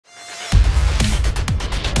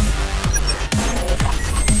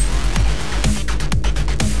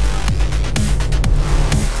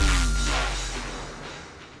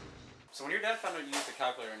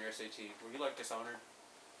SAT. Were you like Dishonored?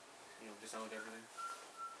 You know, disowned everything?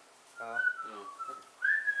 No.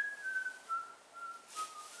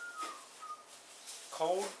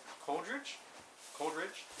 Coldridge?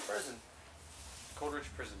 Coldridge? Prison. Coldridge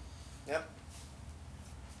Prison. Yep.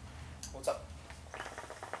 What's up?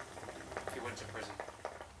 He went to prison.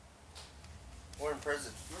 We're in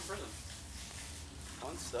prison. We're in prison.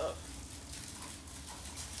 Fun stuff.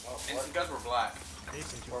 Oh, And what? some guys were black.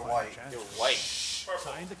 We're white. You're white.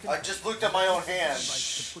 I just looked at my own hand.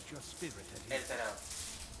 Edit that out.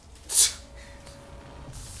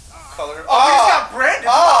 Color. Oh, we just got branded!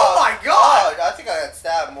 Oh my god! I think I got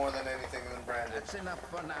stabbed more than anything than branded. That's enough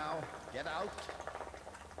for now. Get out.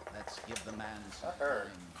 Let's give the man some I heard.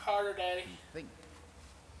 time Harder, Daddy. to think.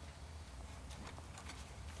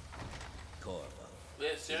 Corvo.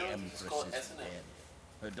 Yes, The it's Empress called is S&M. dead.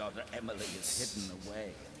 Her daughter Emily is hidden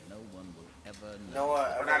away, and no one will ever You know. know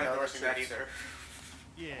what? We're not endorsing that either.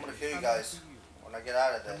 Yeah, I'm gonna kill you guys when I get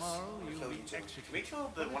out of this. Tomorrow I'm gonna you'll kill be you too. executed. Can we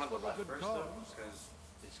kill the one on the left first though? Because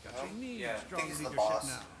This country needs yeah, I strong think he's the leadership boss.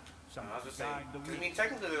 now. I Someone was just to saying. guide the 'Cause I weak. mean,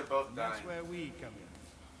 technically they're both And that's dying. where we come in.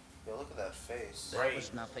 Yo, look at that face. There Right.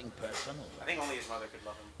 was nothing personal. I think only his mother could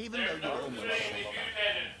love him. Even though you almost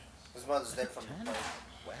His mother's dead from the turned plague.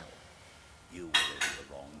 out well. You were in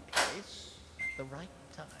the wrong place at the right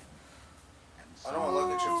time. And I don't want to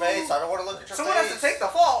look at your face. I don't want to look at your Someone face. has to take the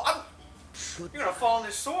fall. good You're gonna fall on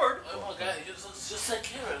this sword. Oh my god, he just looks just like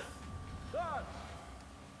Karen.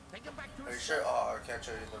 Take him back to Are you his sure? Oh, I can't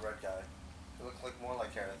show you the red guy. He looked like more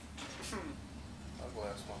like Karen. Ugly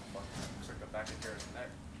ass motherfucker. Looks like the back of Karen's neck.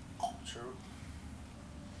 True.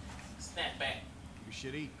 Snap back. You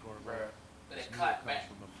should eat, Corvo. Bruh. With This a meal clap comes back.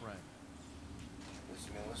 from a friend. This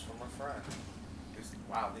meal is from a friend.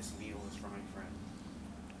 Wow, this needle is from a friend.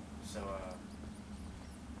 So,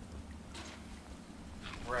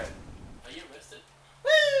 bread. Are you arrested?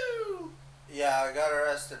 Woo! Yeah, I got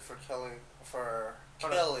arrested for killing.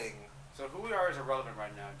 So who we are is irrelevant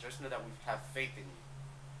right now. Just know that we have faith in you.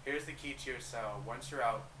 Here's the key to your cell. Once you're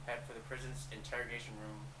out, head for the prison's interrogation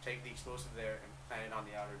room. Take the explosive there and plant it on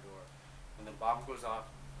the outer door. When the bomb goes off,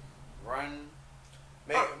 run.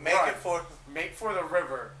 Make for the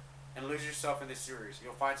river and lose yourself in the sewers.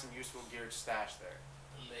 You'll find some useful gear stashed there.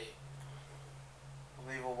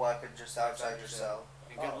 Leave a weapon just outside your cell.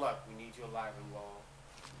 And good luck. We need you alive and well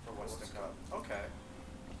for what's to come. Okay.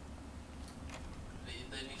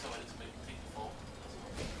 They need somebody to take the fall.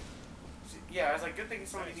 Yeah, I was like, good thing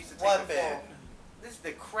somebody needs to take Weapon. the fall. This is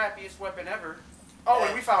the crappiest weapon ever. Oh,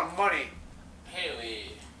 and we found money. Hell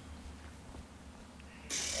yeah.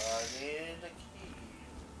 I need a key.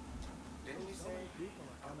 Didn't we say? People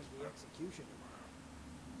are coming to the execution tomorrow.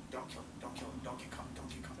 Don't kill him. Don't kill him. Don't get caught. Don't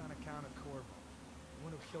get It's caught. on account of Corvo, the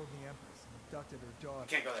one who killed the Empress and abducted her You daughter.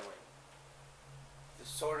 can't go that way. The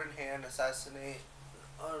sword in hand, assassinate.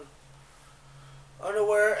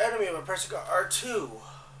 Unaware enemy of a person R2.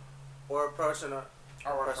 Or a person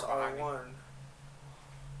press R1.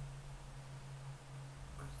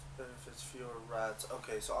 Benefits fewer rats.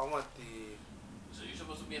 Okay, so I want the. So you're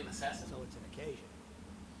supposed to be an assassin? So it's an occasion.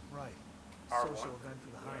 Right. R1. Social event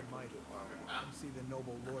for the high and mighty. You see the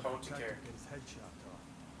noble lord Hold to protector care. get his head chopped off.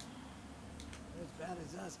 As bad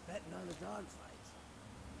as us betting on the dogfights.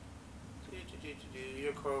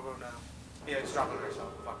 You're Corvo now. Yeah, just drop it on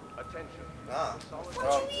yourself. Fuck. Attention. Ah. Solid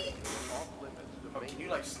off limits to Oh, can you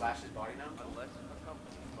like slash his body now? unless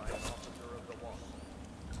accompanied by an officer of the law.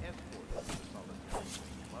 Henceforth, the solitary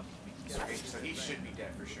must be Okay, so he should be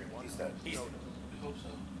dead for sure. He's dead. He's. We hope so.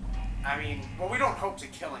 I mean, well, we don't hope to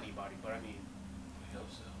kill anybody, but I mean. We hope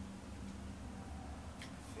so.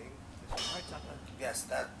 Yes,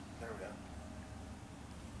 that. There we go.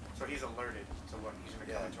 So he's alerted. So what? He's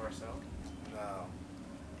gonna come into our cell. No.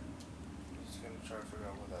 He's gonna try to figure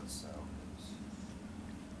out what that cell is.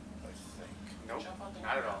 I think. Nope. Jump out the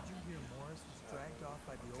Not at window. all. Did you hear Morris was dragged off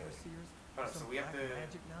by the overseers? Hold on, so Some we have black to-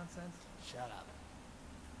 magic nonsense? Shut up.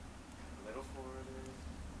 A little further.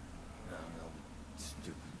 No.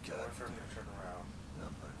 Stupid Wait for him to turn around.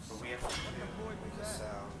 So we have to Make a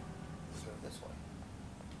sound. Let's go this way.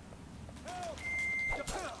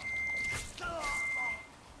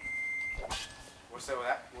 So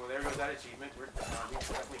that, well, there goes that achievement. We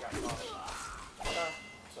definitely got caught.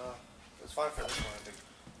 So it's fine for this one, I think.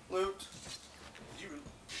 Loot. Did you?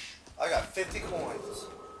 I got 50 coins.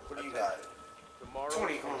 What do you got? Tomorrow's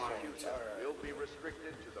 20 coins. execution Alright. will be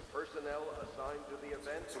restricted to the personnel assigned to the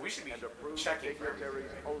event So we should be and approved checking for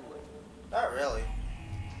dignitaries only. Not really.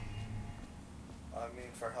 I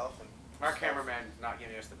mean, for health and. Our stuff. cameraman's not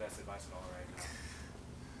giving us the best advice at all right now.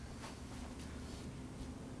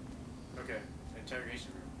 Okay,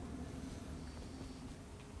 interrogation room.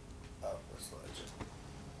 sledge.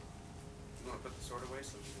 You want to put the sword away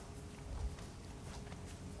so you know?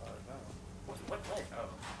 No. What leg?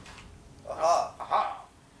 Oh. Aha! Aha!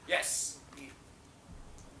 Yes!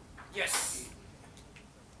 Yes!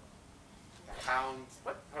 Hounds.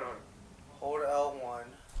 What? Hold on. Hold L1.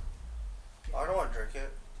 I don't want to drink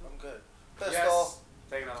it. I'm good. Pistol! Yes!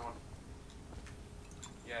 Take another one.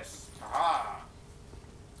 Yes. Aha!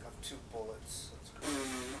 I have 2 bullets. That's good.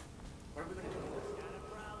 What are we gonna do?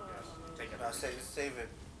 Yes. Take it. No, save it.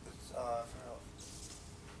 It's, for help.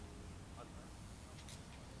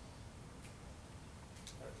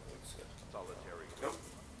 Alright, looks good. Solitary. Nope.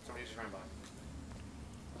 Somebody just ran by.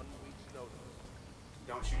 1 week's notice.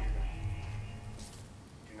 Don't shoot your gun.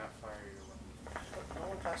 Do not fire your weapon. No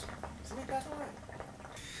one passed. Somebody passed away.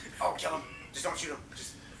 Oh, kill him. Just don't shoot him.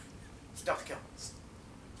 Just stealth kill.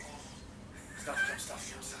 Stealth kill, stealth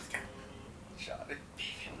kill, stealth kill. Shot it.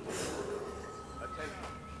 Attention.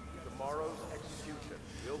 Tomorrow's execution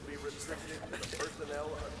will be restricted to the personnel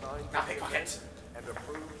assigned Now to the pickpocket. event and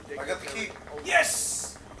approved I got the key. dignitaries only.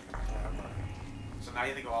 Yes! So now you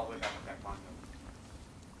have to go all the way back to that pond.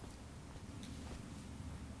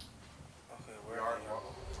 Okay, We where are. are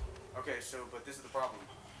you? Okay, so, but this is the problem.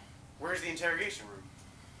 Where's the interrogation room?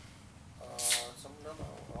 Something down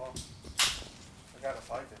the hall. I gotta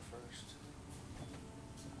find it first.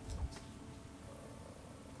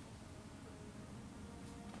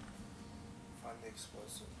 Find the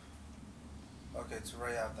explosive. Okay, it's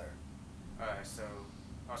right out there. Alright, so.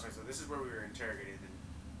 Oh, sorry, so this is where we were interrogated.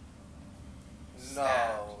 And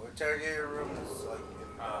No, interrogator room is like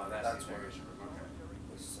in, that's the where interrogation room. Okay.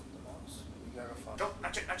 this is something else. We gotta find Nope,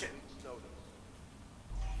 not yet, not yet. Notice.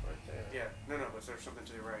 right there. Yeah, no, but there's something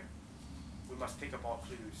to the right. We must pick up all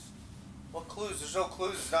clues. What clues? There's no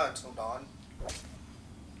clues. It's not until dawn.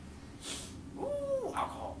 Ooh,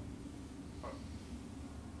 alcohol. Oh.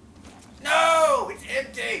 No, it's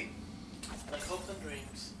empty. Like hopes and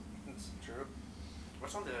dreams. It's true.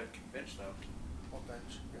 What's on the bench though? What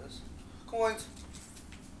bench? Yes. Coins.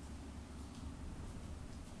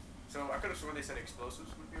 So I could have sworn they said explosives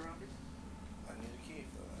would be around here. I need a key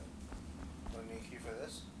for that. Do I need a key for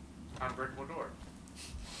this? Unbreakable door.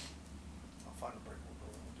 I'll find a breakable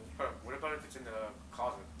door. Huh, what about if it's in the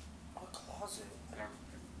closet? Oh, a closet. Yeah.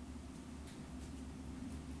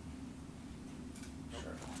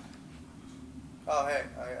 Sure. Oh, hey,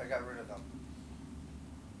 I got rid of them.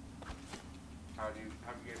 How'd you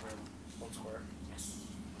get rid of them? Hold square. Yes.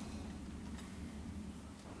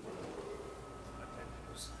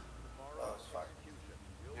 Attention. Oh, Tomorrow's it's fine. execution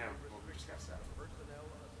will Yeah, be we'll restricted discuss to that. the personnel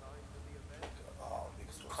assigned to the event. Oh, the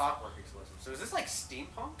explosive. Clockwork explosive. So is this like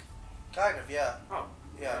steampunk? Kind of, yeah. Oh.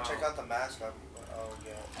 Yeah, no. check out the mask. Oh,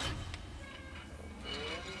 yeah.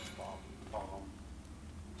 Bomb.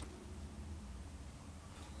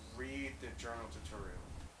 Read the journal tutorial.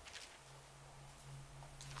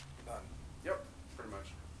 Done. Yep, pretty much.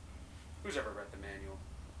 Who's ever read the manual?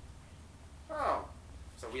 Oh.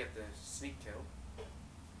 So we have to sneak kill.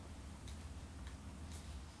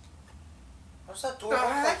 How does that door The work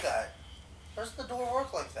like heck? that? How does the door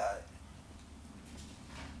work like that?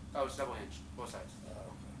 Oh, it's double hinged, both sides.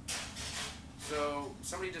 Okay. So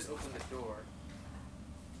somebody just opened the door.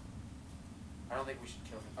 I don't think we should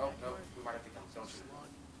kill him. Oh no, we might have to kill him. Don't shoot him.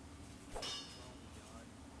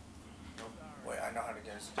 Nope. Wait, I know how to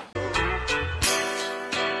get us.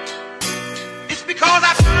 It's because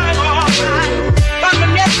I